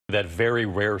That very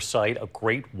rare sight, a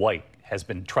great white, has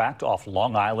been tracked off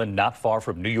Long Island, not far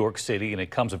from New York City, and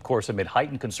it comes, of course, amid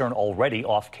heightened concern already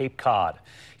off Cape Cod.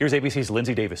 Here's ABC's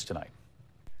Lindsay Davis tonight.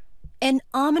 An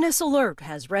ominous alert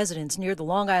has residents near the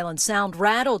Long Island Sound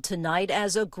rattled tonight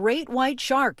as a great white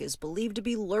shark is believed to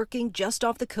be lurking just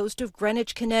off the coast of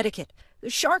Greenwich, Connecticut. The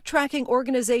shark tracking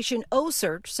organization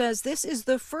O-Search says this is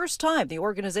the first time the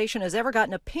organization has ever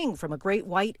gotten a ping from a great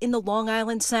white in the Long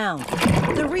Island Sound.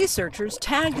 The researchers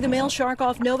tagged the male shark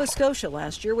off Nova Scotia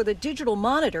last year with a digital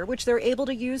monitor, which they're able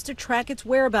to use to track its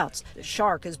whereabouts. The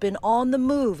shark has been on the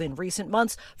move in recent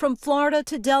months from Florida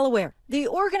to Delaware. The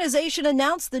organization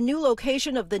announced the new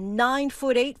location of the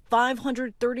 9'8",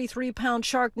 533-pound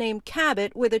shark named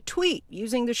Cabot with a tweet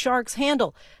using the shark's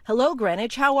handle. "Hello,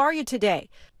 Greenwich, how are you today?"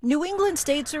 New England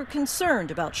states are concerned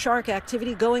about shark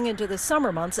activity going into the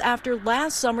summer months after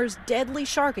last summer's deadly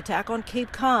shark attack on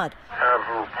Cape Cod. Have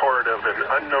a report of an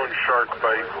unknown shark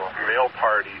bite male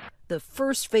party. The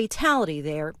first fatality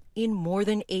there in more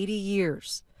than 80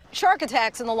 years. Shark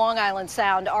attacks in the Long Island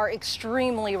Sound are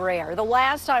extremely rare. The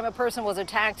last time a person was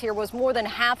attacked here was more than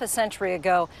half a century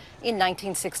ago in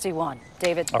 1961.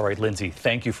 David. All right, Lindsay,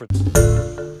 thank you for...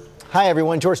 Hi,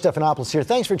 everyone. George Stephanopoulos here.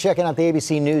 Thanks for checking out the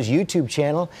ABC News YouTube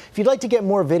channel. If you'd like to get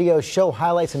more videos, show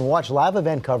highlights, and watch live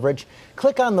event coverage,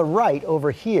 click on the right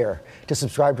over here to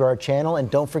subscribe to our channel.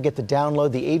 And don't forget to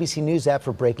download the ABC News app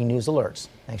for breaking news alerts.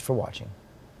 Thanks for watching.